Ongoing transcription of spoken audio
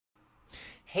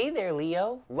Hey there,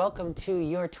 Leo. Welcome to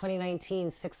your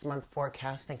 2019 6-month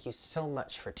forecast. Thank you so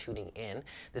much for tuning in.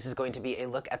 This is going to be a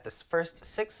look at the first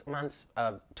 6 months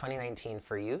of 2019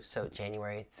 for you, so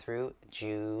January through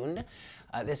June.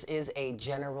 This is a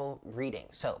general reading,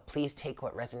 so please take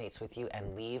what resonates with you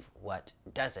and leave what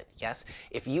doesn't. Yes,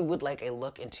 if you would like a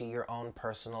look into your own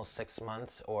personal 6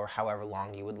 months or however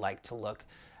long you would like to look,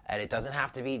 and it doesn't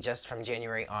have to be just from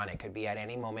January on. It could be at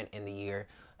any moment in the year.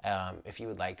 If you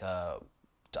would like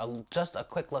just a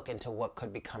quick look into what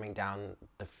could be coming down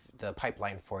the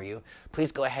pipeline for you,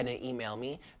 please go ahead and email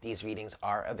me. These readings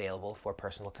are available for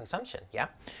personal consumption. Yeah.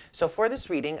 So for this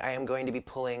reading, I am going to be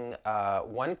pulling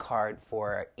one card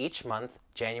for each month,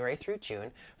 January through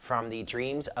June, from the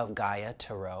Dreams of Gaia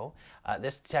Tarot.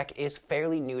 This deck is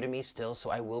fairly new to me still,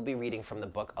 so I will be reading from the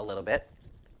book a little bit.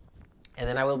 And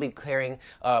then I will be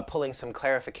pulling some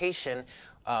clarification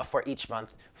for each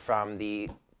month from the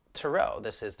Tarot.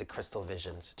 This is the Crystal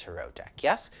Visions Tarot deck.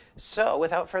 Yes? So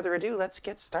without further ado, let's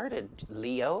get started.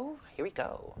 Leo, here we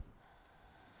go.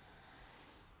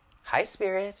 Hi,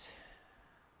 Spirit.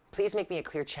 Please make me a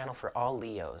clear channel for all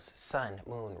Leos, Sun,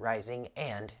 Moon, Rising,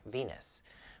 and Venus.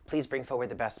 Please bring forward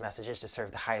the best messages to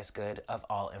serve the highest good of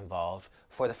all involved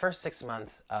for the first 6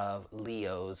 months of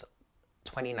Leo's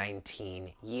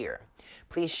 2019 year.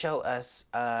 Please show us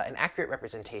an accurate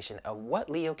representation of what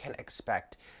Leo can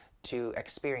expect to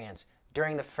experience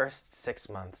during the first 6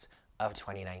 months of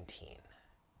 2019.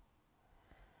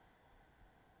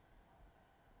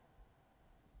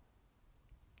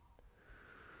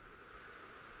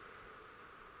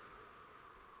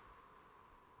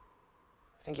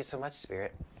 Thank you so much,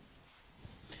 Spirit.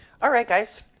 All right,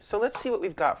 guys, so let's see what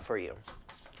we've got for you.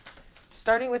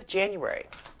 Starting with January.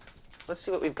 Let's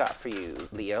see what we've got for you,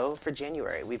 Leo, for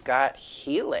January. We've got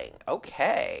healing.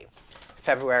 Okay.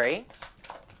 February.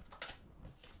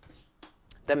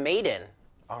 The Maiden.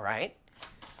 All right.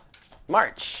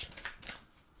 March.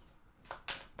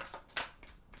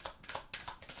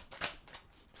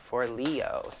 For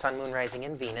Leo, Sun, Moon, Rising,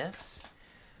 and Venus.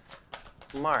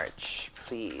 March,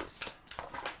 please.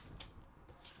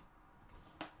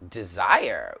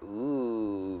 Desire.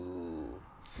 Ooh.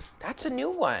 That's a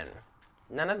new one.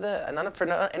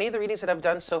 For any of the readings that I've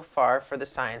done so far for the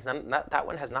signs, that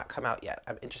one has not come out yet.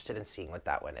 I'm interested in seeing what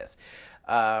that one is.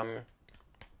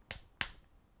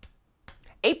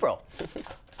 April.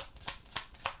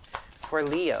 For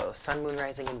Leo, Sun, Moon,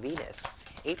 Rising, and Venus.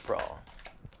 April.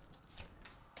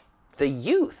 The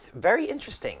Youth. Very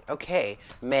interesting. Okay.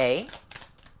 May.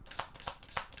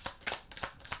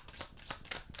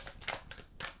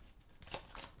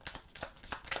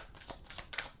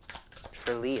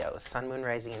 For Leo, Sun, Moon,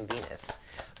 Rising, and Venus.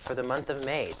 For the month of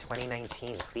May,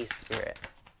 2019. Please, Spirit.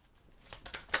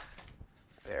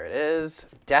 There it is.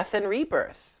 Death and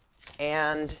Rebirth.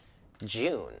 And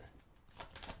June.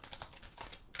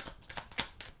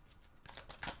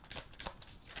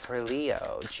 For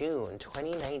Leo, June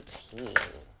 2019.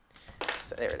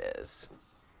 So there it is.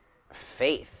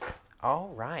 Faith. All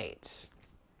right.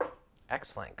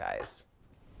 Excellent, guys.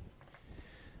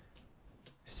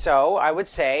 So I would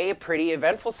say a pretty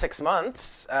eventful 6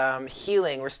 months.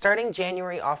 Healing. We're starting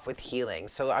January off with healing.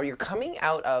 So you're coming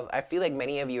out of, I feel like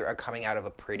many of you are coming out of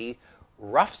a pretty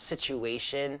rough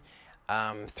situation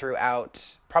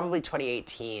throughout probably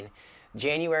 2018.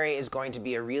 January is going to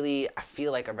be I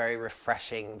feel like a very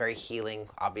refreshing, very healing.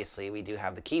 Obviously, we do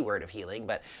have the keyword of healing,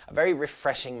 but a very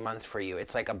refreshing month for you.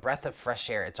 It's like a breath of fresh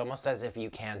air. It's almost as if you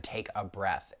can take a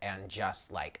breath and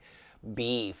just like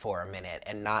be for a minute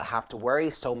and not have to worry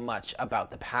so much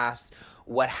about the past,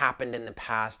 what happened in the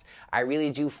past. I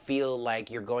really do feel like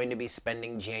you're going to be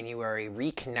spending January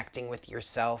reconnecting with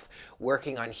yourself,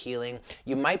 working on healing.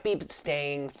 You might be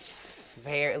staying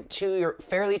fairly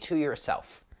to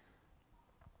yourself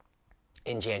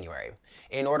in January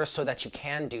in order so that you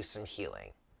can do some healing.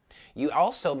 You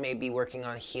also may be working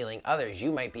on healing others.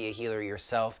 You might be a healer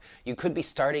yourself. You could be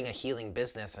starting a healing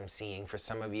business, I'm seeing, for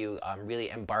some of you, really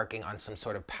embarking on some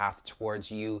sort of path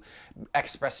towards you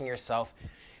expressing yourself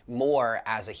more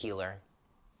as a healer.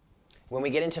 When we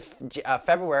get into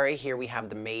February, here we have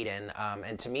the Maiden.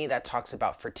 And to me, that talks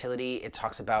about fertility. It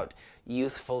talks about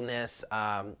youthfulness,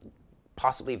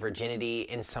 possibly virginity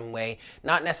in some way.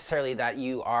 Not necessarily that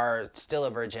you are still a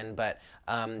virgin, but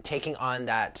taking on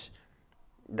that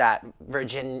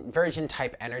virgin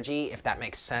type energy, if that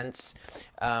makes sense.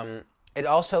 It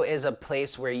also is a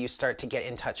place where you start to get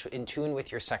in tune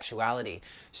with your sexuality.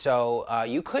 So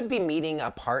you could be meeting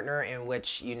a partner in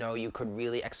which, you could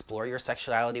really explore your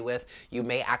sexuality with. You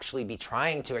may actually be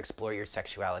trying to explore your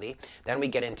sexuality. Then we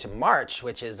get into March,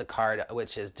 which is the card,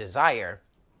 which is desire.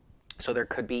 So there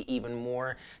could be even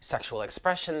more sexual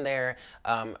expression there.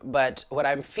 But what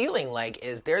I'm feeling like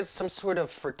is there's some sort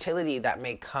of fertility that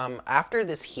may come after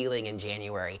this healing in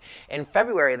January. In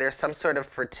February, there's some sort of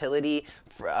fertility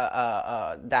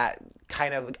that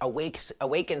kind of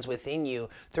awakens within you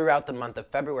throughout the month of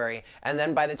February. And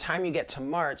then by the time you get to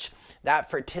March,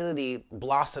 that fertility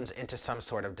blossoms into some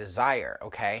sort of desire,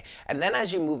 okay? And then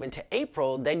as you move into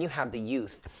April, then you have the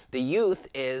youth. The youth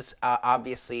is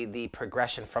obviously the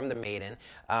progression from the maiden.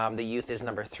 The youth is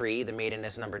number 3. The maiden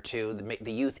is number 2.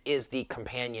 The youth is the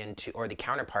companion to, or the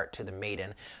counterpart to the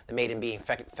maiden. The maiden being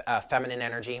feminine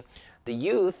energy. The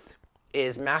youth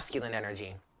is masculine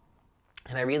energy.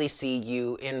 And I really see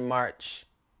you in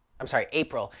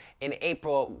April. In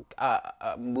April,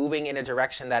 moving in a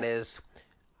direction that is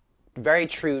very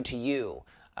true to you,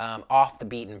 off the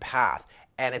beaten path.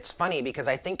 And it's funny because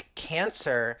I think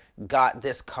Cancer got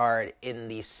this card in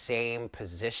the same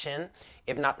position,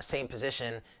 if not the same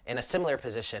position, in a similar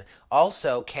position.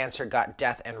 Also, Cancer got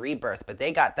Death and Rebirth, but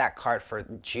they got that card for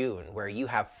June, where you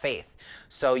have faith.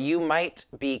 So you might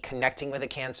be connecting with a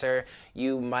Cancer.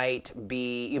 You might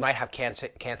have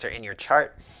Cancer in your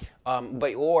chart.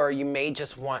 Or you may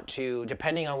just want to,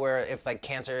 depending on where, if like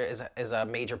Cancer is a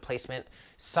major placement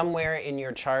somewhere in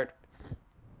your chart,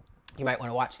 you might want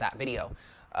to watch that video,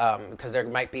 because there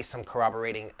might be some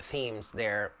corroborating themes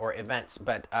there or events.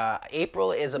 But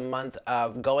April is a month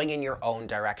of going in your own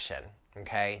direction,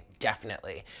 okay?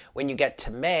 Definitely. When you get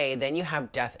to May, then you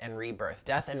have Death and Rebirth.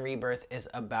 Death and Rebirth is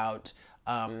about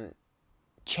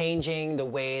changing the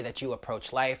way that you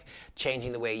approach life,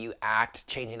 changing the way you act,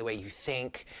 changing the way you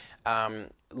think,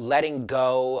 letting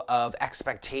go of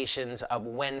expectations of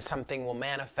when something will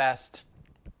manifest,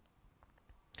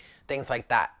 things like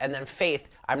that. And then faith,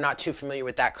 I'm not too familiar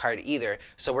with that card either,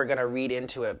 so we're going to read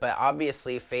into it. But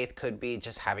obviously faith could be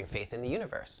just having faith in the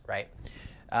universe, right?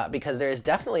 Because there is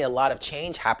definitely a lot of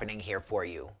change happening here for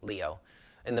you, Leo,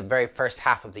 in the very first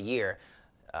half of the year.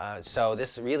 So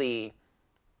this really,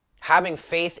 having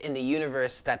faith in the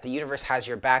universe, that the universe has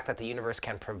your back, that the universe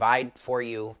can provide for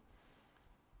you,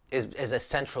 is a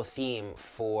central theme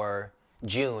for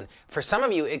June. For some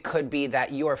of you, it could be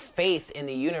that your faith in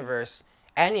the universe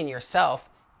and in yourself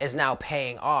is now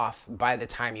paying off by the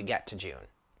time you get to June.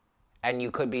 And you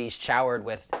could be showered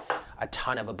with a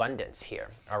ton of abundance here,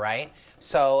 all right?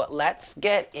 So let's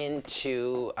get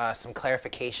into some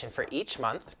clarification for each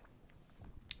month.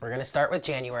 We're going to start with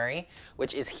January,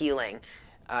 which is healing.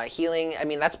 Healing, I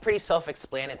mean, that's pretty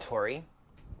self-explanatory,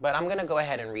 but I'm going to go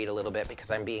ahead and read a little bit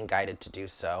because I'm being guided to do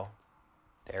so.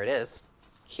 There it is.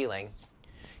 Healing.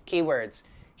 Keywords: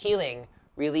 healing,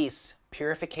 release,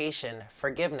 purification,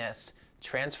 forgiveness,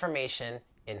 transformation,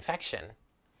 infection.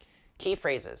 Key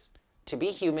phrases: to be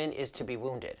human is to be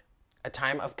wounded. A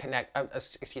time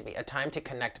to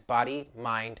connect body,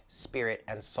 mind, spirit,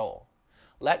 and soul.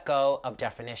 Let go of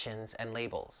definitions and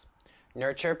labels.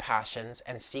 Nurture passions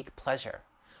and seek pleasure.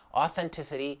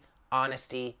 Authenticity,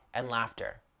 honesty, and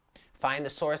laughter. Find the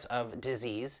source of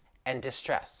disease and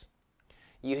distress.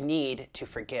 You need to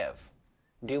forgive.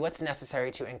 Do what's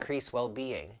necessary to increase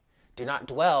well-being. Do not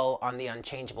dwell on the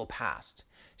unchangeable past.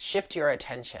 Shift your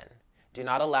attention. Do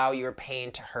not allow your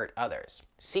pain to hurt others.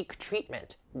 Seek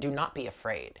treatment. Do not be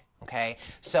afraid. Okay?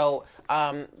 So,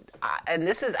 and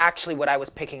this is actually what I was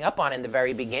picking up on in the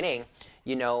very beginning,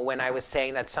 you know, when I was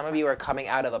saying that some of you are coming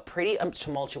out of a pretty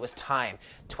tumultuous time.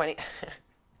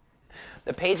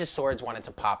 The Page of Swords wanted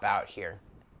to pop out here.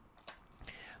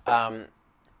 And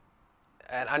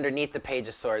underneath the Page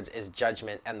of Swords is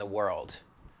Judgment and the World.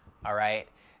 All right?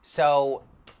 So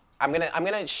I'm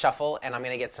gonna shuffle and I'm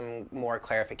gonna get some more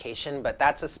clarification, but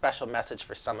that's a special message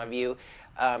for some of you.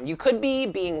 You could be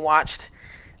being watched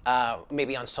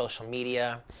maybe on social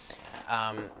media.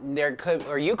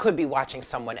 You could be watching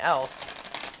someone else.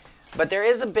 But there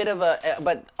is a bit of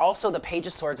but also the Page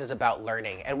of Swords is about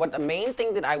learning. And what the main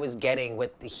thing that I was getting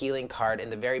with the healing card in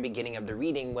the very beginning of the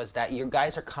reading was that you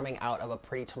guys are coming out of a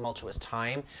pretty tumultuous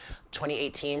time.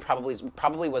 2018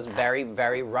 probably was very,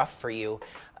 very rough for you.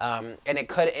 And it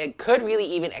could really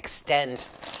even extend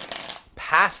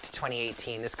past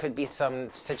 2018. This could be some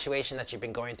situation that you've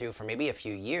been going through for maybe a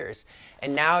few years.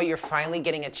 And now you're finally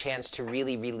getting a chance to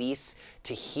really release,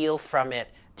 to heal from it,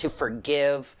 to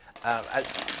forgive.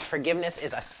 Forgiveness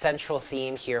is a central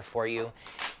theme here for you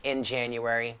in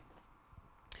January.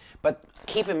 But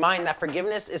keep in mind that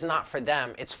forgiveness is not for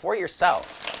them. It's for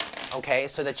yourself, okay?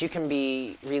 So that you can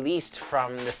be released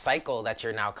from the cycle that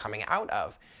you're now coming out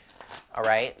of, all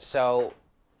right? So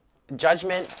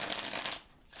Judgment,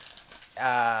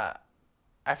 I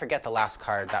forget the last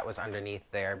card that was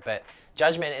underneath there, but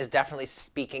Judgment is definitely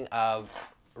speaking of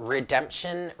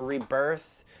redemption,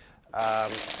 rebirth,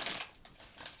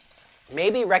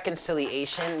 maybe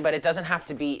reconciliation, but it doesn't have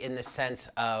to be in the sense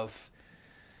of,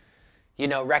 you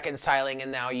know, reconciling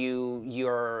and now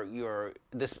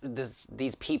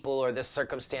these people or this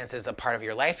circumstance is a part of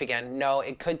your life again. No,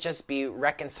 it could just be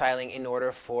reconciling in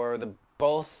order for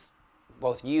both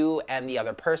you and the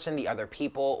other person, the other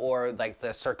people, or like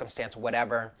the circumstance,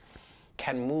 whatever,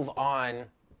 can move on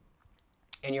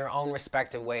in your own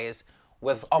respective ways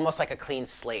with almost like a clean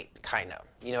slate, kind of.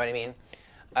 You know what I mean?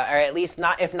 Or at least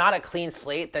if not a clean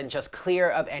slate, then just clear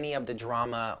of any of the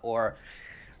drama or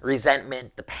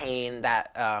resentment, the pain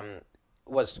that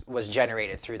was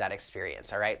generated through that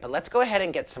experience. All right, but let's go ahead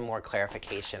and get some more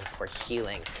clarification for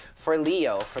healing for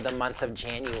Leo for the month of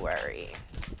January.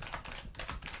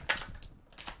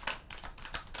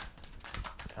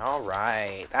 All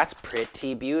right, that's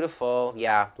pretty beautiful.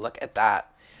 Yeah, look at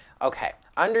that. Okay,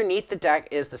 underneath the deck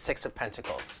is the Six of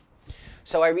Pentacles.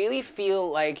 So I really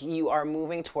feel like you are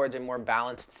moving towards a more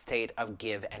balanced state of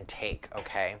give and take,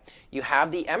 okay? You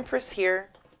have the Empress here.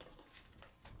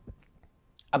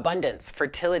 Abundance,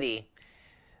 fertility,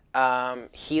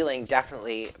 healing,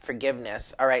 definitely,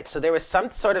 forgiveness. All right, so there was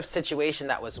some sort of situation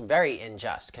that was very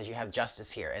unjust because you have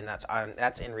Justice here, and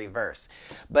that's in reverse.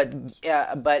 But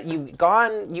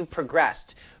you've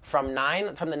progressed from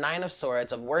the Nine of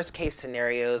Swords, of worst case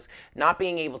scenarios, not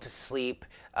being able to sleep,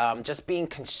 just being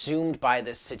consumed by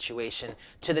this situation,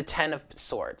 to the Ten of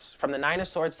Swords. From the Nine of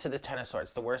Swords to the Ten of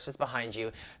Swords, the worst is behind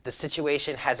you. The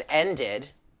situation has ended.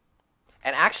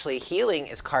 And actually, healing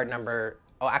is card number,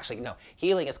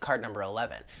 healing is card number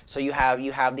 11. So you have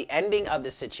the ending of the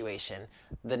situation,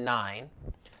 the 9,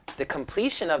 the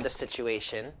completion of the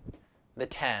situation, the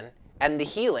 10, and the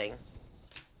healing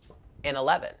in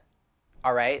 11.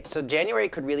 All right? So January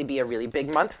could really be a really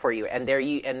big month for you. And there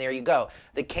you go.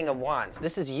 The King of Wands.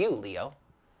 This is you, Leo.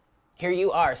 Here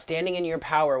you are, standing in your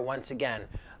power once again,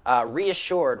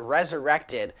 reassured,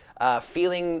 resurrected,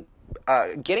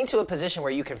 getting to a position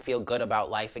where you can feel good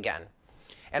about life again.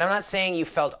 And I'm not saying you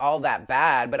felt all that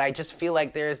bad, but I just feel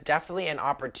like there's definitely an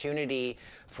opportunity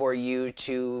for you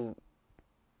to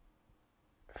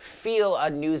feel a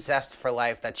new zest for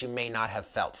life that you may not have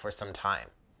felt for some time.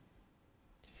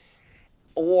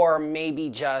 Or maybe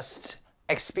just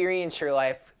experience your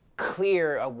life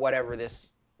clear of whatever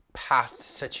this past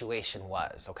situation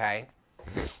was, okay?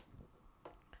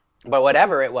 But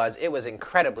whatever it was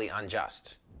incredibly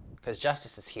unjust. Because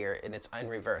justice is here and it's in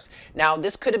reverse. Now,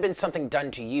 this could have been something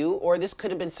done to you, or this could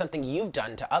have been something you've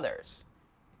done to others.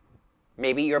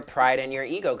 Maybe your pride and your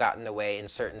ego got in the way in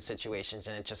certain situations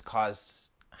and it just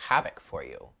caused havoc for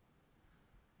you.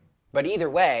 But either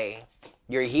way,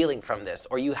 you're healing from this,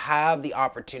 or you have the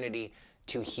opportunity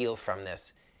to heal from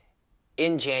this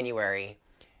in January,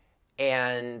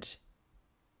 and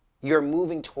you're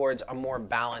moving towards a more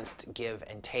balanced give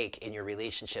and take in your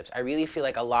relationships. I really feel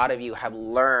like a lot of you have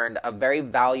learned a very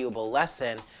valuable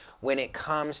lesson when it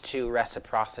comes to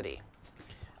reciprocity.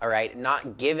 All right?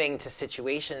 Not giving to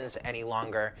situations any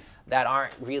longer that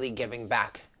aren't really giving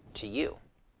back to you.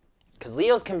 Because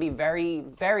Leos can be very,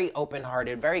 very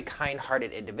open-hearted, very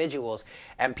kind-hearted individuals,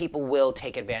 and people will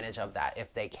take advantage of that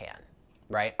if they can,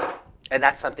 right? And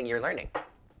that's something you're learning.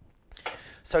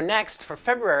 So next, for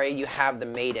February, you have the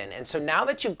Maiden. And so now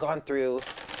that you've gone through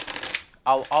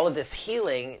all of this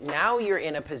healing, now you're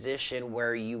in a position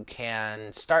where you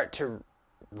can start to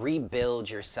rebuild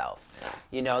yourself.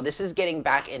 You know, this is getting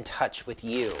back in touch with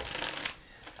you.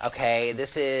 Okay,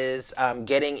 this is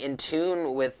getting in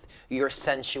tune with your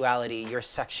sensuality, your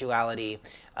sexuality.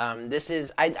 I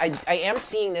am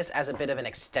seeing this as a bit of an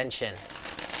extension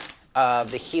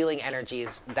of the healing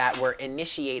energies that were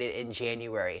initiated in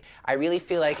January. I really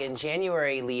feel like in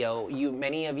January, Leo,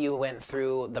 many of you went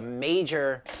through the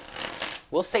major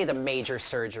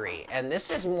surgery. And this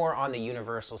is more on the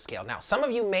universal scale. Now, some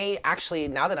of you may actually,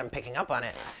 now that I'm picking up on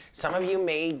it, some of you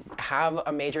may have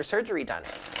a major surgery done.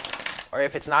 Or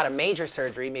if it's not a major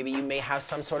surgery, maybe you may have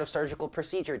some sort of surgical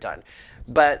procedure done.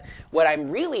 But what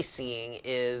I'm really seeing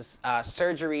is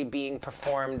surgery being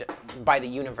performed by the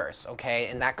universe, okay?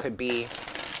 And that could be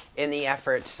in the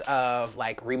efforts of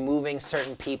like removing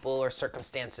certain people or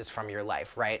circumstances from your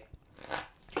life, right?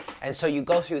 And so you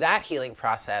go through that healing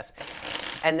process.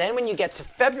 And then when you get to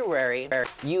February,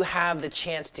 you have the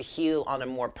chance to heal on a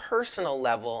more personal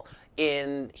level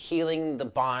in healing the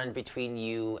bond between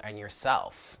you and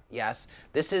yourself. Yes,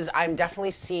 I'm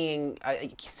definitely seeing,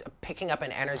 picking up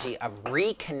an energy of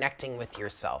reconnecting with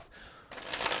yourself,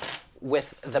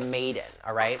 with the Maiden,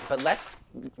 all right? But let's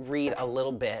read a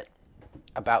little bit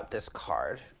about this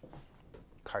card.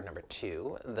 Card number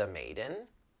 2, the Maiden.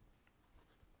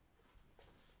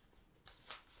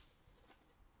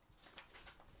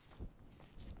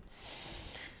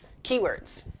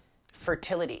 Keywords: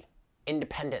 fertility,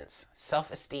 independence,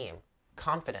 self-esteem,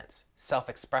 confidence,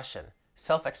 self-expression,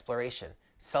 self-exploration,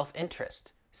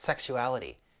 self-interest,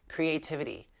 sexuality,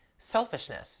 creativity,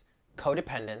 selfishness,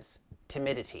 codependence,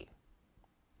 timidity.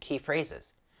 Key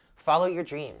phrases: follow your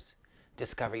dreams,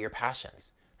 discover your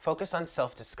passions, focus on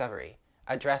self-discovery,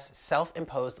 address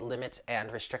self-imposed limits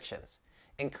and restrictions,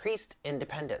 increased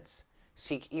independence,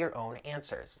 seek your own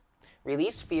answers,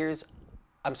 release feelings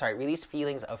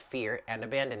of fear and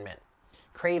abandonment,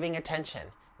 craving attention,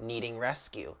 needing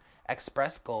rescue,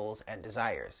 express goals and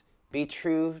desires, be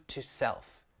true to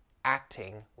self,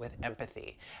 acting with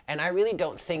empathy. And I really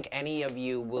don't think any of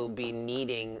you will be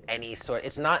needing any sort,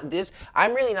 it's not this,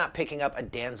 I'm really not picking up a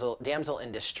damsel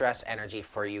in distress energy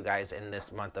for you guys in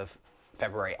this month of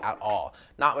February at all.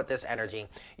 Not with this energy.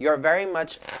 You're very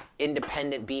much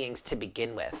independent beings to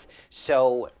begin with.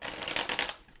 So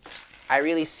I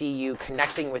really see you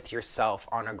connecting with yourself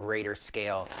on a greater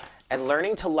scale and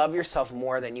learning to love yourself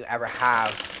more than you ever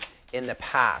have in the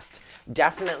past.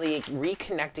 Definitely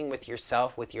reconnecting with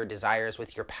yourself, with your desires,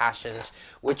 with your passions,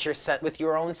 with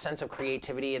your own sense of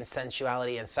creativity and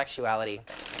sensuality and sexuality,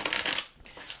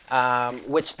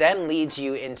 which then leads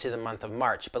you into the month of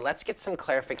March. But let's get some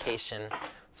clarification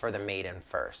for the maiden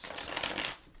first,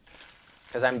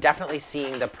 because I'm definitely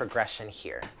seeing the progression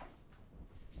here.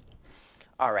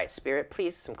 All right, Spirit,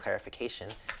 please, some clarification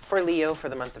for Leo for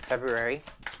the month of February.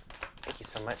 Thank you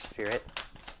so much, Spirit.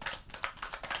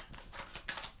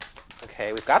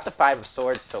 Okay, we've got the Five of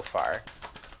Swords so far.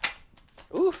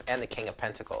 Ooh, and the King of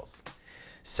Pentacles.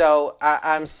 So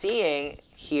I'm seeing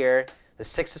here the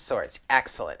Six of Swords.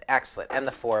 Excellent, excellent. And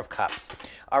the Four of Cups.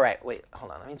 All right, wait,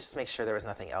 hold on. Let me just make sure there was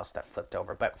nothing else that flipped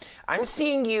over. But I'm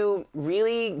seeing you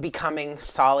really becoming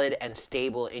solid and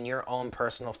stable in your own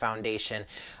personal foundation.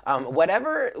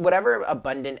 Whatever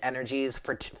abundant energies,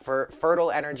 fertile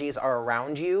energies are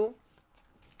around you,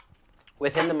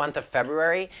 within the month of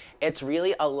February, it's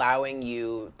really allowing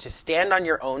you to stand on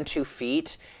your own 2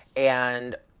 feet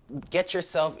and get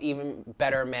yourself even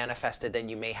better manifested than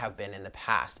you may have been in the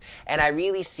past. And I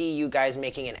really see you guys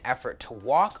making an effort to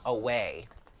walk away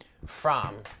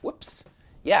from, whoops,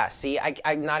 yeah, see,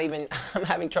 I'm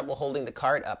having trouble holding the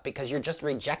card up because you're just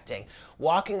rejecting,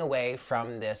 walking away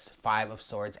from this Five of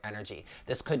Swords energy.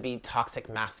 This could be toxic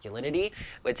masculinity,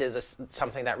 which is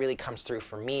something that really comes through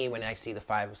for me when I see the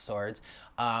Five of Swords.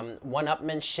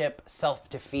 One-upmanship,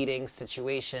 self-defeating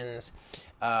situations,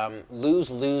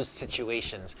 lose-lose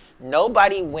situations.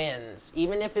 Nobody wins,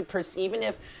 even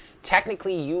if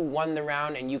technically you won the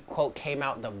round and you, quote, came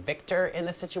out the victor in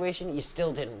the situation, you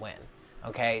still didn't win.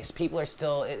 Okay, so people are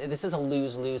still, this is a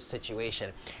lose-lose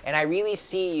situation. And I really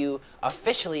see you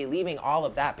officially leaving all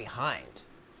of that behind,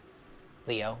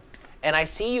 Leo. And I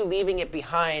see you leaving it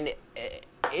behind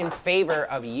in favor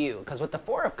of you. Because with the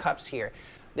Four of Cups here,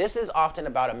 this is often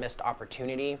about a missed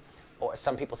opportunity, or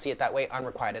some people see it that way,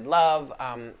 unrequited love,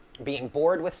 being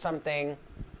bored with something,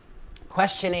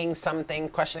 questioning some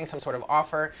sort of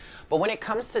offer. But when it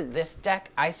comes to this deck,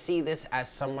 I see this as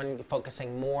someone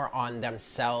focusing more on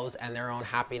themselves and their own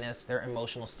happiness, their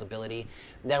emotional stability,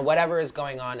 than whatever is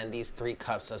going on in these 3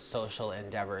 cups of social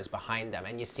endeavors behind them.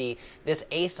 And you see, this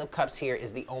Ace of Cups here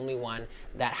is the only one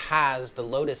that has the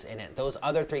Lotus in it. Those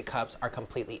other 3 cups are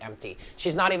completely empty.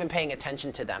 She's not even paying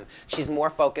attention to them. She's more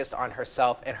focused on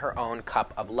herself and her own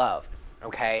cup of love,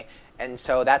 okay? And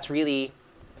so that's really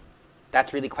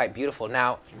quite beautiful.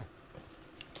 Now,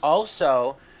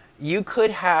 also, you could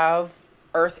have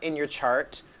Earth in your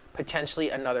chart, potentially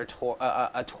another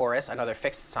a Taurus, another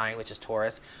fixed sign, which is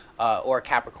Taurus, or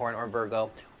Capricorn or Virgo,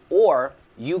 or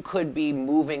you could be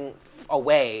moving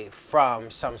away from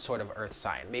some sort of Earth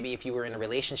sign. Maybe if you were in a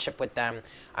relationship with them,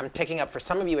 I'm picking up for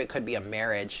some of you, it could be a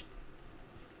marriage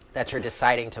that you're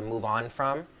deciding to move on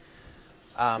from.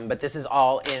 But this is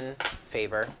all in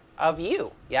favor of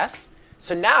you, yes?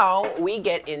 So now we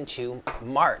get into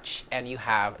March and you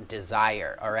have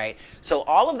desire, all right? So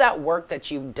all of that work that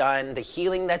you've done, the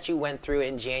healing that you went through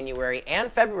in January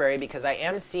and February, because I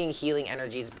am seeing healing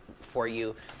energies for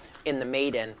you in the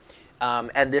maiden,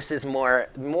 and this is more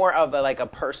of a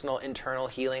personal internal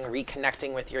healing,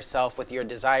 reconnecting with yourself, with your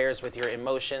desires, with your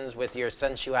emotions, with your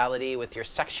sensuality, with your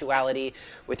sexuality,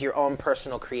 with your own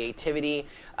personal creativity.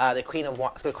 The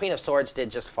Queen of Swords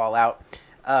did just fall out.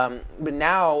 But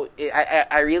now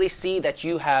I really see that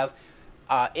you have,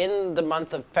 in the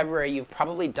month of February, you've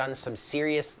probably done some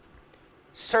serious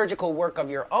surgical work of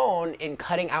your own in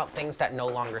cutting out things that no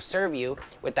longer serve you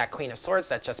with that Queen of Swords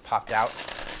that just popped out.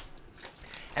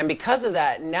 And because of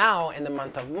that, now in the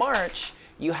month of March,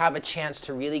 you have a chance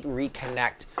to really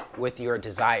reconnect with your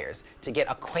desires, to get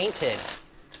acquainted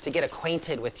to get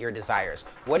acquainted with your desires.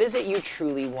 What is it you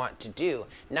truly want to do?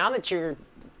 Now that you're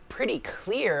pretty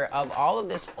clear of all of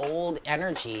this old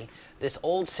energy, this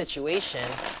old situation,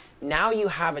 now you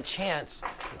have a chance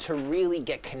to really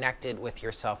get connected with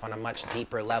yourself on a much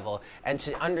deeper level and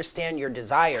to understand your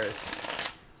desires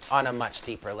on a much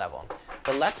deeper level.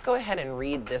 But let's go ahead and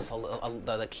read this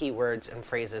the keywords and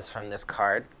phrases from this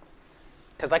card.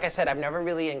 Because like I said, I've never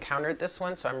really encountered this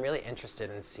one, so I'm really interested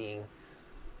in seeing,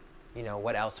 you know,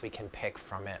 what else we can pick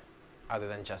from it other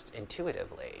than just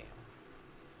intuitively.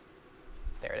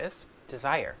 There it is.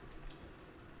 Desire.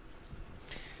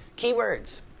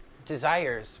 Keywords.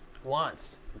 Desires,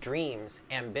 wants, dreams,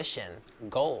 ambition,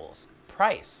 goals,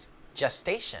 price,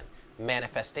 gestation,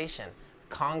 manifestation,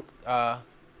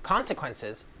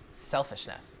 consequences,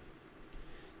 selfishness.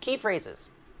 Key phrases.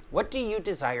 What do you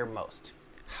desire most?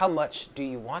 How much do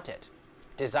you want it?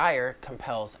 Desire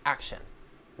compels action.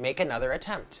 Make another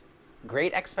attempt.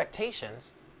 Great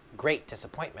expectations, great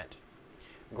disappointment.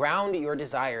 Ground your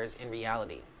desires in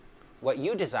reality. What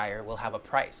you desire will have a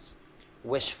price.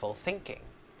 Wishful thinking.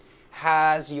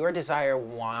 Has your desire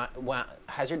waned,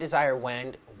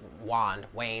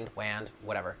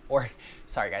 whatever, or,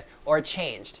 sorry guys, or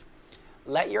changed?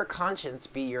 Let your conscience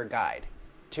be your guide.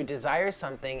 To desire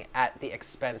something at the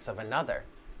expense of another.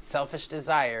 Selfish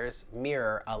desires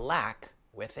mirror a lack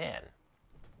within.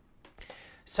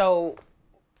 So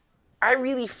I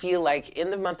really feel like in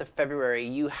the month of February,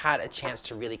 you had a chance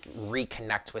to really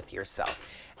reconnect with yourself.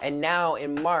 And now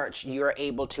in March, you're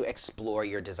able to explore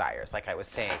your desires, like I was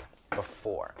saying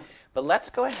before. But let's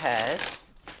go ahead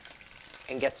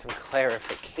and get some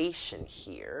clarification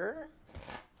here.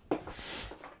 I'm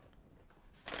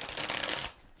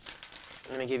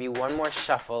going to give you one more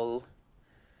shuffle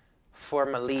for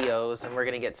my Leos, and we're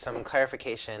going to get some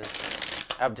clarification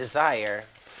of desire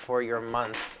for your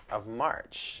month of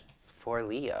March. For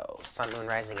Leo, Sun, Moon,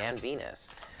 Rising, and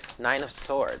Venus. 9 of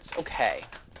Swords. Okay.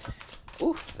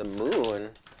 Ooh, the Moon.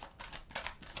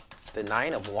 The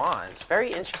 9 of Wands.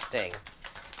 Very interesting.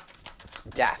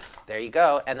 Death. There you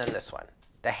go. And then this one.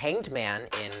 The Hanged Man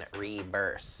in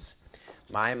reverse.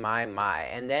 My.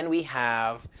 And then we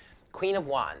have Queen of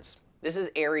Wands. This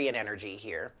is Aryan energy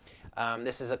here.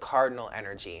 This is a cardinal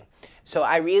energy. So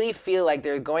I really feel like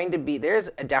there's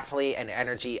definitely an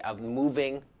energy of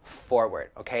moving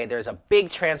forward, okay? There's a big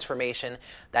transformation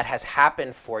that has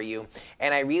happened for you,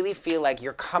 and I really feel like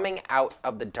you're coming out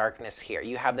of the darkness here.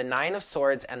 You have the 9 of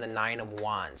Swords and the 9 of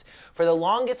Wands. For the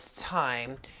longest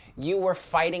time, you were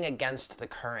fighting against the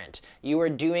current. You were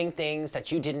doing things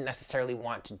that you didn't necessarily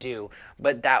want to do,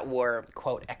 but that were,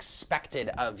 quote, expected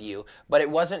of you. But it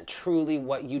wasn't truly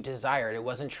what you desired. It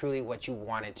wasn't truly what you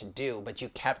wanted to do, but you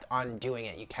kept on doing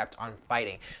it. You kept on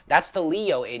fighting. That's the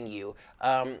Leo in you.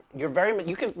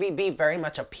 You can be very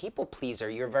much a people pleaser.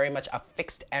 You're very much a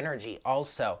fixed energy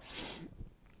also.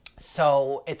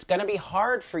 So it's going to be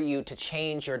hard for you to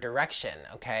change your direction,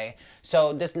 okay?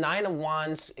 So this 9 of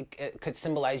Wands it could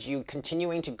symbolize you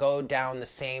continuing to go down the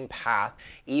same path,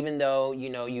 even though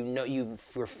you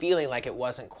were feeling like it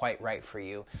wasn't quite right for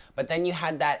you. But then you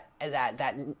had that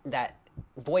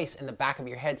voice in the back of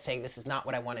your head saying, this is not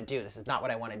what I want to do. This is not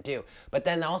what I want to do. But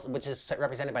then also, which is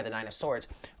represented by the 9 of Swords.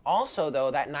 Also,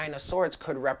 though, that 9 of Swords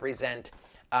could represent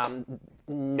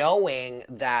knowing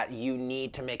that you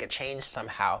need to make a change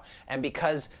somehow. And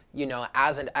because,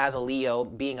 as a Leo,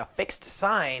 being a fixed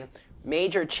sign,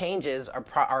 major changes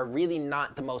are really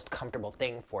not the most comfortable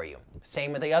thing for you.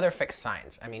 Same with the other fixed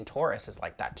signs. I mean, Taurus is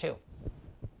like that too.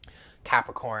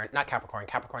 Capricorn's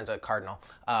a cardinal.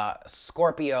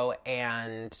 Scorpio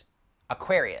and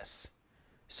Aquarius.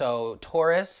 So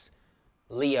Taurus,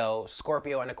 Leo,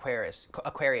 Scorpio, and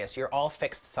Aquarius, you're all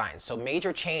fixed signs. So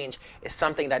major change is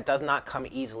something that does not come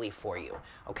easily for you,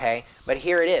 okay? But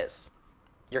here it is.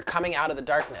 You're coming out of the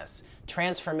darkness.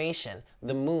 Transformation,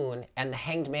 the Moon, and the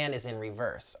Hanged Man is in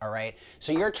reverse, all right?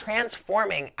 So you're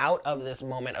transforming out of this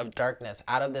moment of darkness,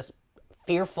 out of this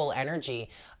fearful energy.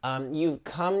 You've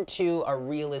come to a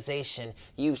realization.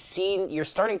 You're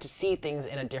starting to see things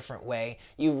in a different way.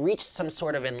 You've reached some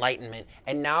sort of enlightenment,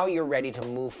 and now you're ready to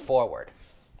move forward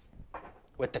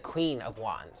with the Queen of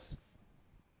Wands.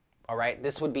 All right?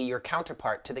 This would be your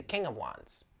counterpart to the King of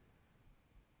Wands.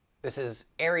 This is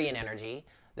Aryan energy.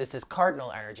 This is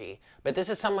cardinal energy. But this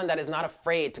is someone that is not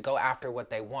afraid to go after what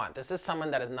they want. This is someone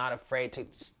that is not afraid to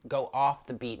go off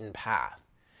the beaten path.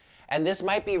 And this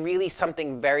might be really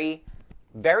something very,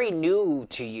 very new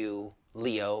to you,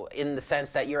 Leo, in the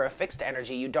sense that you're a fixed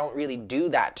energy. You don't really do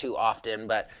that too often,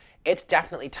 but it's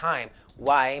definitely time.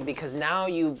 Why? Because now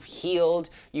you've healed,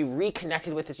 you've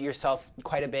reconnected with yourself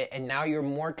quite a bit, and now you're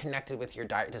more connected with your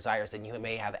desires than you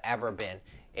may have ever been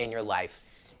in your life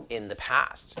in the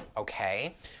past,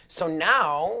 okay? So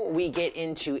now we get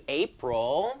into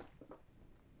April,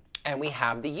 and we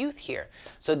have the youth here.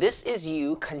 So this is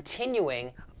you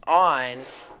continuing on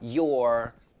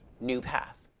your new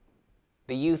path.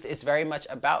 The youth is very much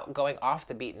about going off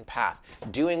the beaten path,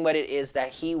 doing what it is that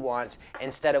he wants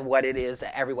instead of what it is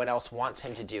that everyone else wants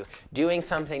him to do. Doing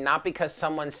something not because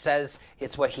someone says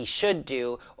it's what he should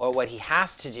do or what he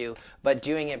has to do, but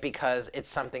doing it because it's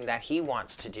something that he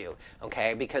wants to do,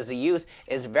 okay? Because the youth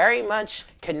is very much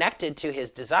connected to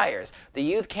his desires. The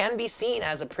youth can be seen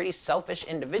as a pretty selfish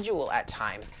individual at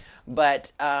times,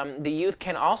 but the youth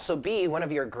can also be one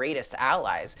of your greatest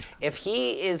allies. If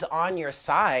he is on your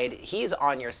side, he's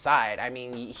on your side. I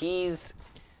mean, he's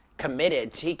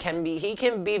committed. He can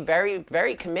be very,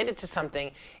 very committed to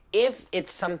something if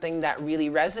it's something that really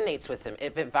resonates with him,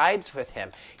 if it vibes with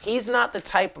him. He's not the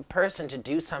type of person to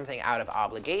do something out of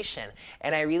obligation.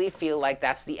 And I really feel like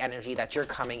that's the energy that you're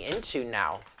coming into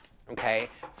now, okay,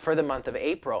 for the month of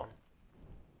April.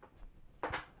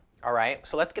 All right,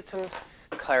 so let's get some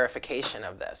clarification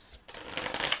of this.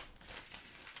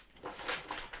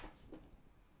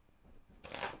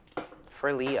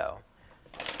 For Leo,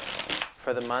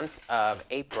 for the month of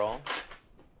April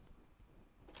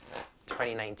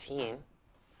 2019,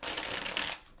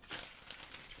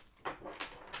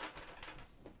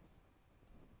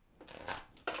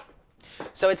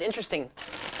 so it's interesting,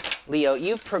 Leo,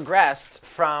 you've progressed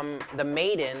from the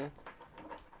maiden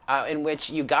in which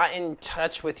you got in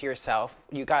touch with yourself,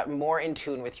 you got more in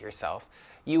tune with yourself,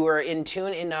 you were in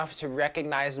tune enough to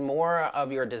recognize more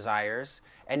of your desires,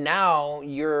 and now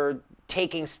you're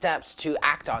taking steps to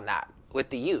act on that with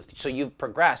the youth. So you've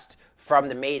progressed from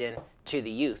the maiden to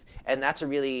the youth, and that's a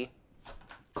really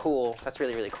cool, that's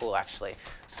really, really cool actually.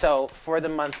 So for the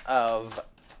month of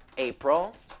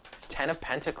April, 10 of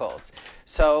Pentacles.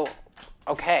 So,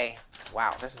 okay,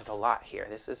 wow, this is a lot here.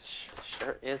 This is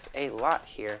sure is a lot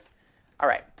here. All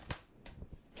right.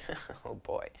 Oh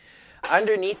boy.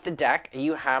 Underneath the deck,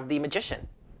 you have the Magician.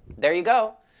 There you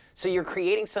go. So you're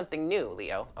creating something new,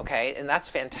 Leo, okay? And that's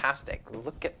fantastic.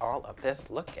 Look at all of this.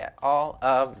 Look at all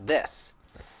of this.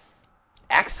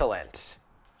 Excellent.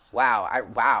 Wow.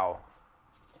 Wow.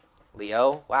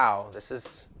 Leo, wow. This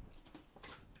is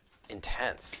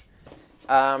intense.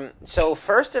 So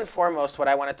first and foremost, what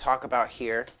I want to talk about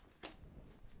here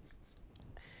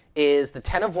is the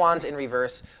 10 of Wands in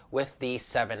reverse with the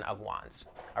 7 of Wands.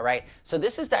 All right. So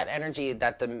this is that energy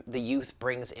that the youth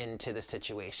brings into the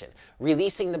situation,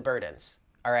 releasing the burdens.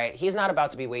 All right. He's not about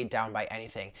to be weighed down by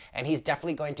anything, and he's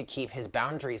definitely going to keep his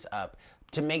boundaries up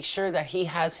to make sure that he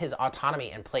has his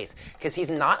autonomy in place, because he's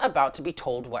not about to be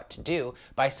told what to do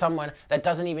by someone that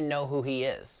doesn't even know who he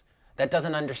is, that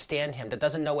doesn't understand him, that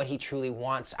doesn't know what he truly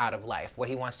wants out of life, what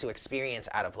he wants to experience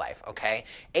out of life, okay?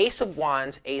 Ace of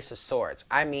Wands, Ace of Swords.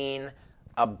 I mean,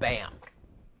 a bam,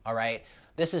 all right?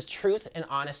 This is truth and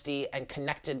honesty and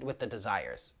connected with the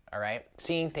desires, all right?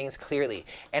 Seeing things clearly.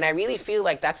 And I really feel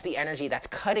like that's the energy that's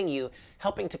cutting you,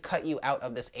 helping to cut you out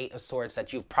of this 8 of Swords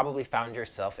that you've probably found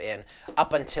yourself in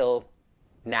up until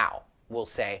now, we'll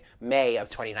say, May of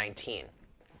 2019.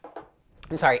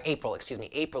 I'm sorry, April of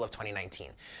 2019.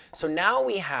 So now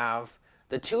we have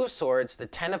the 2 of Swords, the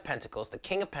 10 of Pentacles, the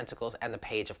King of Pentacles, and the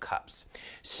Page of Cups.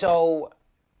 So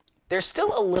there's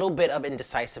still a little bit of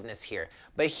indecisiveness here,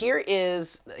 but here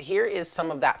is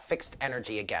some of that fixed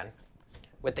energy again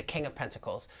with the King of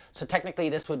Pentacles. So technically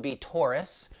this would be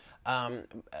Taurus.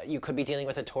 You could be dealing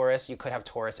with a Taurus. You could have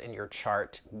Taurus in your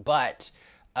chart, but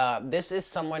this is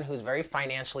someone who's very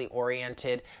financially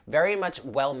oriented, very much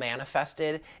well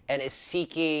manifested, and is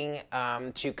seeking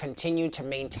to continue to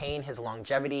maintain his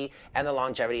longevity and the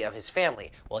longevity of his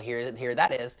family. Well, here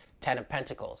that is 10 of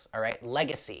Pentacles, all right?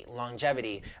 Legacy,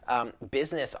 longevity,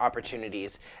 business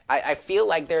opportunities. I feel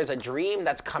like there's a dream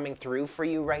that's coming through for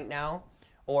you right now,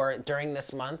 or during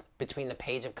this month between the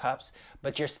Page of Cups,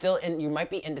 but you might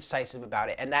be indecisive about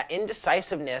it. And that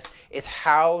indecisiveness is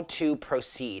how to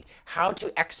proceed, how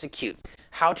to execute,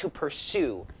 how to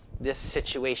pursue this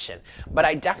situation. But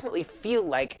I definitely feel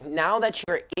like now that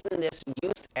you're in this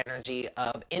youth energy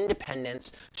of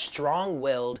independence,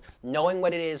 strong-willed, knowing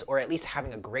what it is, or at least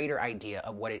having a greater idea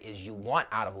of what it is you want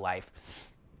out of life,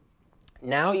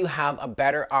 now you have a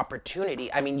better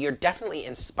opportunity. I mean, you're definitely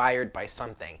inspired by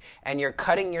something, and you're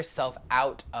cutting yourself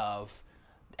out of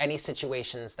any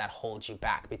situations that hold you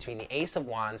back between the Ace of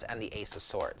Wands and the Ace of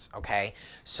Swords, okay?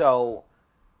 So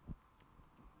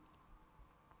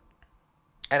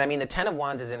And I mean, the 10 of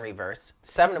Wands is in reverse.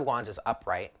 7 of Wands is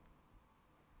upright.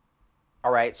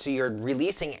 All right, so you're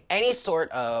releasing any sort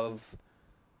of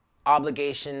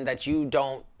obligation that you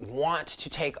don't want to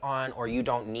take on or you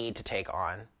don't need to take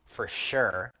on, for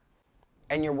sure.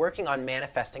 And you're working on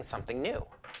manifesting something new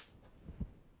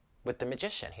with the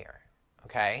Magician here,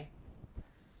 okay?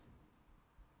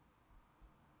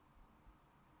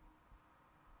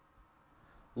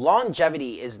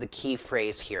 Longevity is the key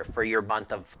phrase here for your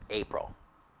month of April.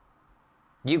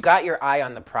 You got your eye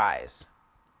on the prize.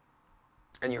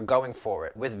 And you're going for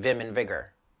it with vim and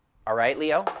vigor. All right,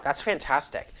 Leo? That's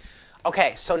fantastic.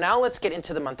 Okay, so now let's get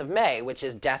into the month of May, which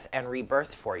is death and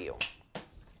rebirth for you.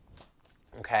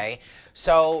 Okay,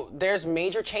 so there's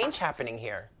major change happening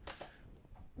here.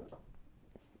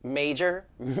 Major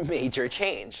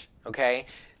change, okay?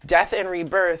 Death and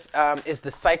rebirth is the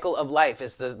cycle of life,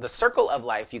 is the circle of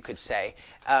life, you could say.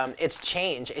 It's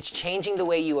change. It's changing the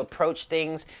way you approach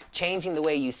things, changing the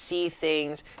way you see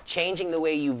things, changing the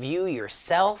way you view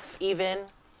yourself even.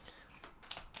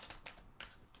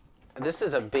 This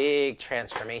is a big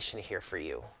transformation here for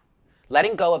you.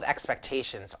 Letting go of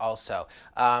expectations also.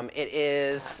 It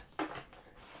is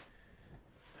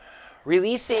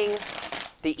releasing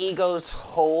the ego's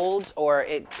hold, or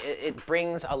it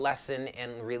brings a lesson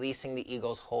in releasing the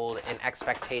ego's hold in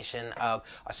expectation of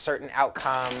a certain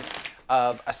outcome,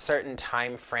 of a certain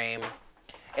time frame.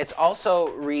 It's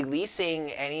also releasing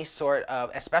any sort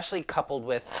of, especially coupled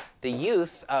with the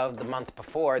youth of the month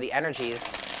before, the energies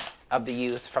of the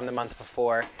youth from the month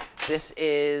before. This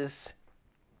is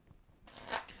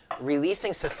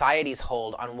releasing society's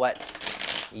hold on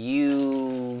what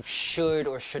you should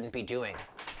or shouldn't be doing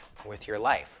with your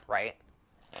life, right?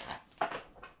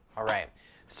 All right.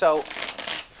 So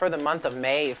for the month of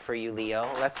May for you, Leo,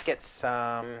 let's get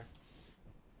some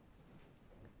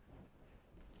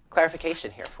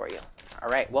clarification here for you. All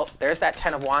right. Well, there's that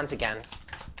 10 of Wands again.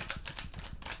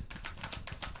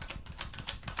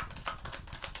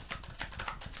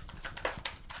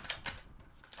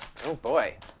 Oh,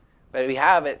 boy. But we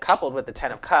have it coupled with the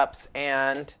 10 of Cups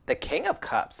and the King of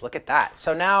Cups. Look at that.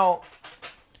 So now...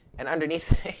 And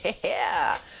underneath,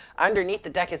 yeah, underneath the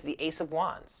deck is the Ace of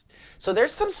Wands. So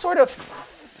there's some sort of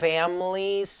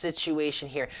family situation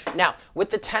here. Now, with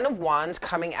the 10 of Wands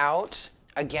coming out,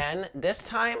 again, this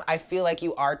time I feel like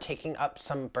you are taking up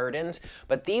some burdens,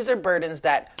 but these are burdens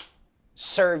that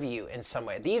serve you in some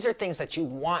way. These are things that you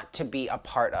want to be a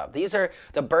part of. These are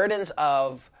the burdens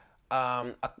of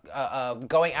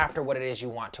going after what it is you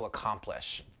want to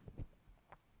accomplish.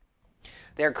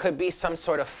 There could be some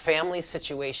sort of family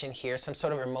situation here, some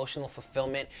sort of emotional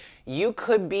fulfillment. You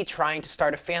could be trying to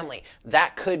start a family.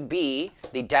 That could be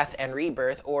the death and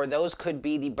rebirth, or those could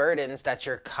be the burdens that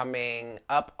you're coming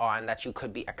up on that you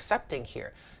could be accepting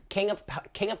here. King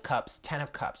of Cups, 10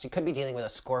 of Cups. You could be dealing with a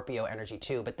Scorpio energy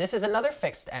too, but this is another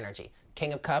fixed energy.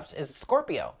 King of Cups is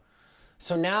Scorpio.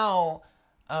 So now...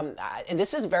 and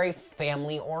this is very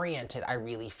family oriented, I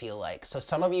really feel like. So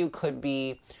some of you could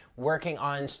be working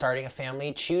on starting a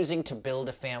family, choosing to build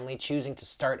a family, choosing to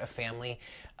start a family.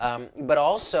 But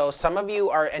also some of you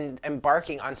are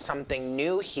embarking on something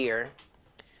new here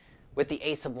with the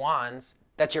Ace of Wands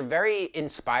that you're very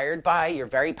inspired by, you're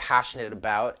very passionate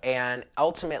about, and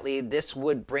ultimately this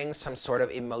would bring some sort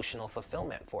of emotional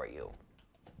fulfillment for you.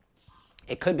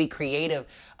 It could be creative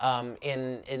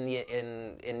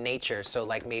in nature, so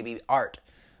like maybe art,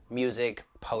 music,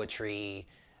 poetry,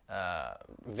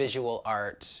 visual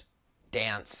art,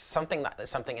 dance,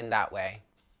 something in that way.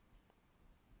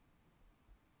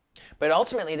 But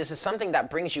ultimately, this is something that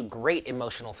brings you great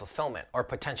emotional fulfillment, or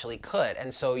potentially could,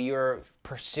 and so you're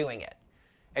pursuing it,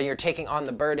 and you're taking on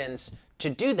the burdens to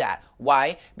do that.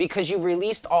 Why? Because you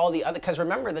released all the other. Because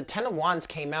remember, the 10 of Wands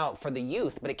came out for the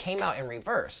youth, but it came out in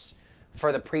reverse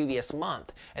for the previous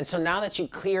month. And so now that you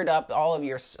cleared up all of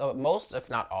your, most if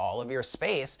not all of your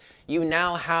space, you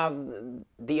now have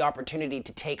the opportunity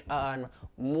to take on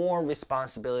more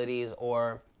responsibilities,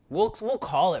 or we'll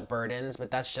call it burdens,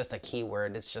 but that's just a key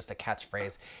word. It's just a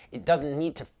catchphrase. It doesn't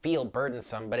need to feel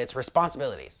burdensome, but it's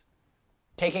responsibilities.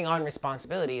 Taking on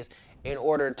responsibilities in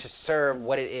order to serve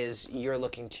what it is you're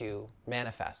looking to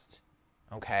manifest.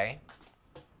 Okay?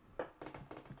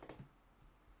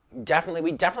 We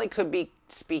definitely could be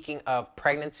speaking of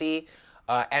pregnancy,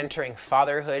 entering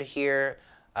fatherhood here.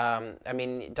 I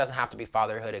mean, it doesn't have to be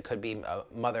fatherhood. It could be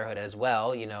motherhood as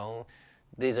well, you know.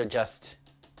 These are just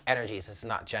energies. It's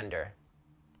not gender.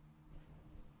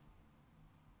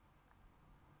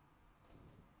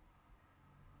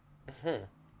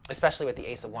 Especially with the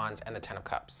Ace of Wands and the 10 of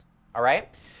Cups. All right?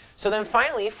 So then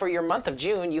finally, for your month of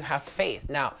June, you have Faith.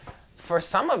 Now, for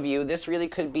some of you, this really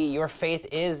could be your faith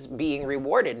is being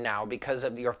rewarded now because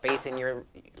of your faith in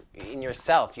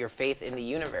yourself, your faith in the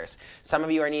universe. Some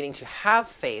of you are needing to have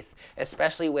faith,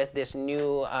 especially with this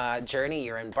new journey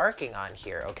you're embarking on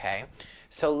here, okay?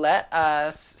 So let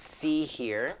us see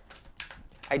here.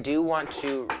 I do want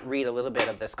to read a little bit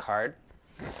of this card.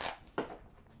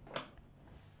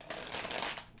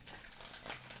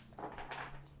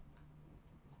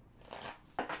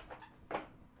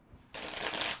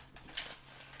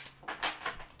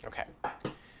 Okay,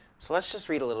 so let's just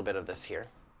read a little bit of this here.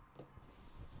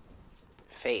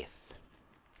 Faith.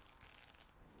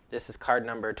 This is card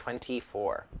number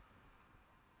 24.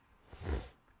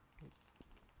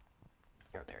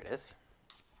 Oh, there it is.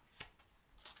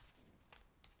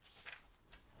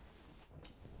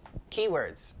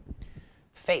 Keywords: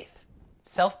 faith,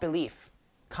 self-belief,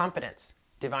 confidence,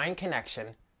 divine connection,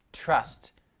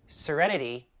 trust,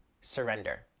 serenity,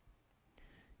 surrender.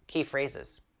 Key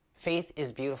phrases: faith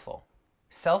is beautiful.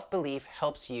 Self-belief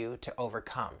helps you to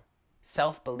overcome.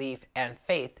 Self-belief and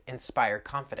faith inspire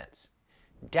confidence.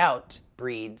 Doubt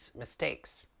breeds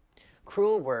mistakes.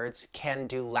 Cruel words can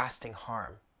do lasting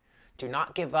harm. Do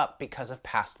not give up because of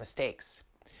past mistakes.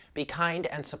 Be kind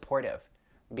and supportive.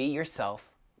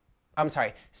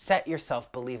 Set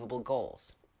yourself believable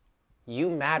goals. You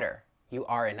matter. You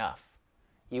are enough.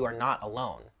 You are not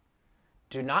alone.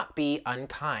 Do not be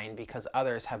unkind because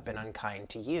others have been unkind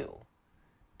to you.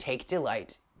 Take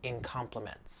delight in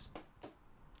compliments.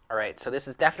 All right, so this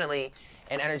is definitely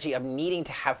an energy of needing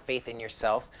to have faith in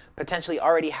yourself, potentially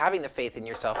already having the faith in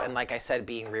yourself, and like I said,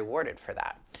 being rewarded for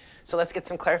that. So let's get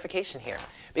some clarification here,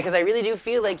 because I really do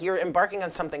feel like you're embarking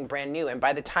on something brand new, and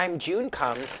by the time June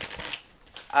comes,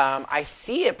 I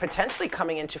see it potentially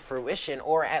coming into fruition,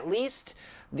 or at least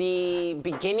the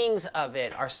beginnings of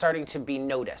it are starting to be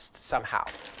noticed somehow,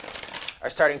 are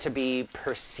starting to be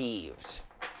perceived.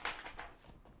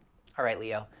 All right,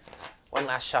 Leo, one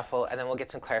last shuffle, and then we'll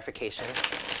get some clarification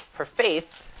for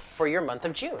faith for your month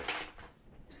of June.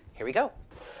 Here we go.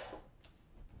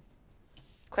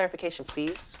 Clarification,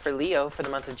 please, for Leo for the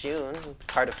month of June,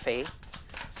 card of faith,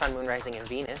 Sun, Moon, Rising, and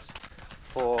Venus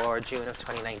for June of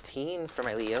 2019 for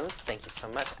my Leos. Thank you so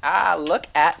much. Ah, look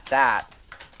at that.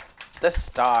 The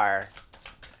Star.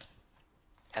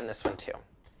 And this one too.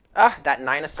 Ah, that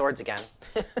Nine of Swords again.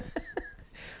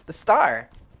 The Star,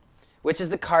 which is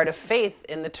the card of faith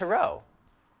in the Tarot.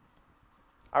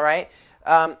 All right?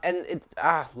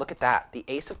 Look at that. The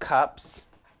Ace of Cups.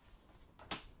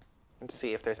 Let's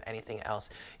see if there's anything else.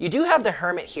 You do have the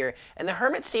Hermit here, and the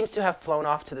Hermit seems to have flown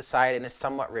off to the side and is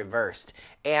somewhat reversed.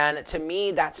 And to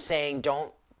me, that's saying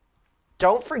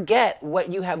don't forget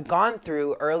what you have gone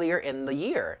through earlier in the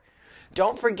year.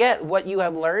 Don't forget what you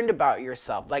have learned about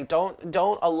yourself. Like, don't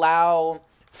allow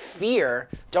fear,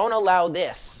 don't allow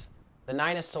this, the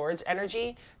Nine of Swords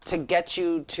energy, to get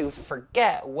you to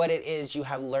forget what it is you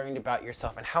have learned about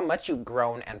yourself and how much you've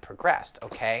grown and progressed,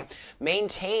 okay?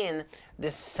 Maintain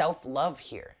this self-love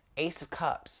here, Ace of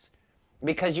Cups,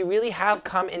 because you really have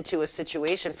come into a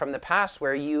situation from the past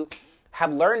where you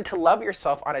have learned to love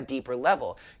yourself on a deeper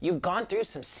level. You've gone through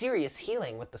some serious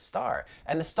healing with the Star,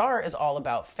 and the Star is all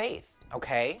about faith,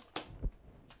 okay?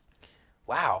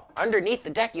 Wow, underneath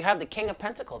the deck you have the King of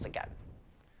Pentacles again.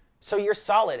 So you're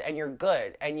solid and you're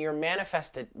good and you're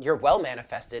well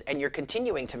manifested, and you're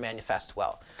continuing to manifest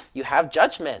well. You have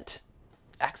Judgment.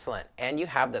 Excellent. And you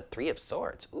have the Three of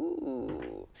Swords.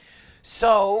 Ooh.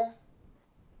 So,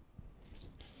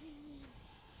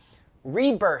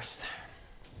 rebirth.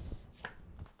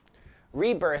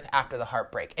 Rebirth after the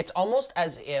heartbreak. It's almost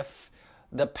as if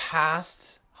the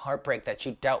past heartbreak that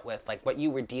you dealt with, like what you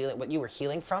were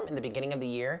healing from in the beginning of the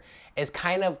year, is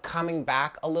kind of coming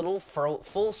back a little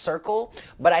full circle.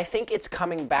 But I think it's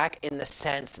coming back in the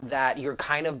sense that you're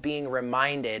kind of being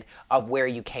reminded of where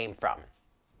you came from,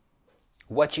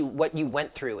 what you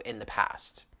went through in the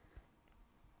past,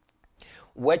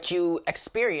 what you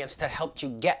experienced that helped you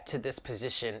get to this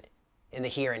position in the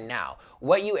here and now,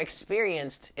 what you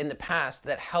experienced in the past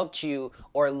that helped you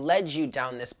or led you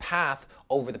down this path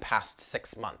over the past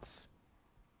 6 months,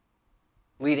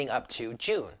 leading up to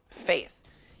June. Faith,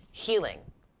 healing,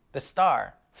 the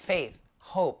Star, faith,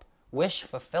 hope, wish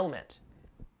fulfillment.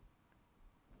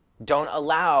 Don't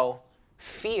allow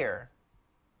fear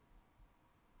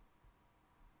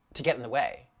to get in the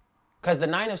way, because the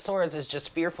Nine of Swords is just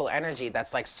fearful energy.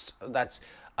 That's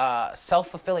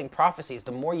self-fulfilling prophecies.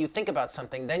 The more you think about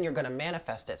something, then you're going to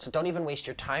manifest it. So don't even waste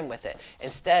your time with it.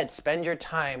 Instead, spend your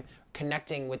time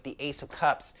connecting with the Ace of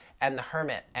Cups and the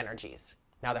Hermit energies.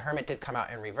 Now, the Hermit did come out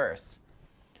in reverse,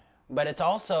 but it's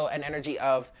also an energy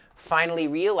of finally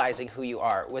realizing who you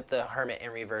are with the Hermit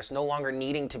in reverse, no longer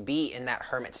needing to be in that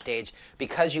Hermit stage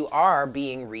because you are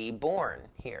being reborn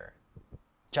here.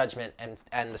 Judgment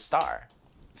and the Star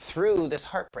through this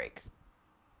heartbreak.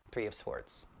 Three of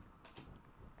Swords.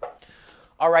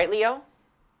 All right, Leo.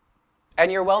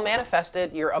 And you're well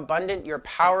manifested, you're abundant, you're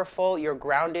powerful, you're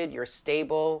grounded, you're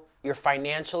stable, you're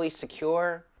financially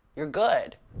secure, you're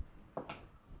good.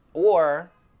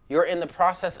 Or you're in the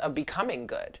process of becoming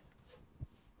good.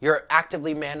 You're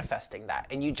actively manifesting that,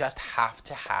 and you just have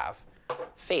to have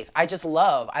faith. I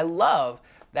love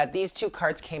that these two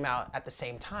cards came out at the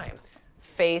same time.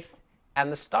 Faith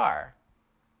and the Star.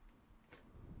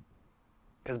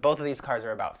 Because both of these cards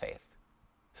are about faith.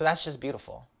 So that's just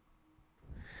beautiful.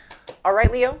 All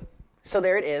right, Leo. So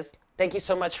there it is. Thank you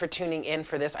so much for tuning in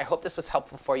for this. I hope this was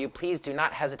helpful for you. Please do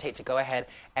not hesitate to go ahead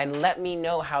and let me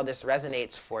know how this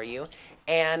resonates for you.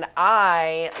 And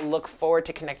I look forward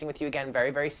to connecting with you again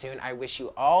very, very soon. I wish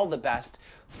you all the best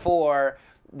for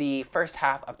the first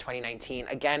half of 2019.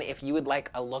 Again, if you would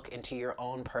like a look into your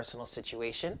own personal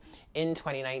situation in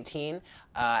 2019,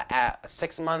 at a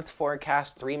 6-month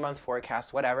forecast, 3-month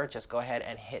forecast, whatever, just go ahead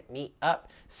and hit me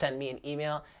up, send me an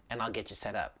email, and I'll get you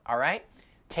set up. All right?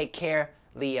 Take care,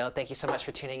 Leo. Thank you so much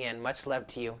for tuning in. Much love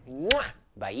to you. Mwah!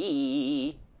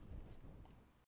 Bye.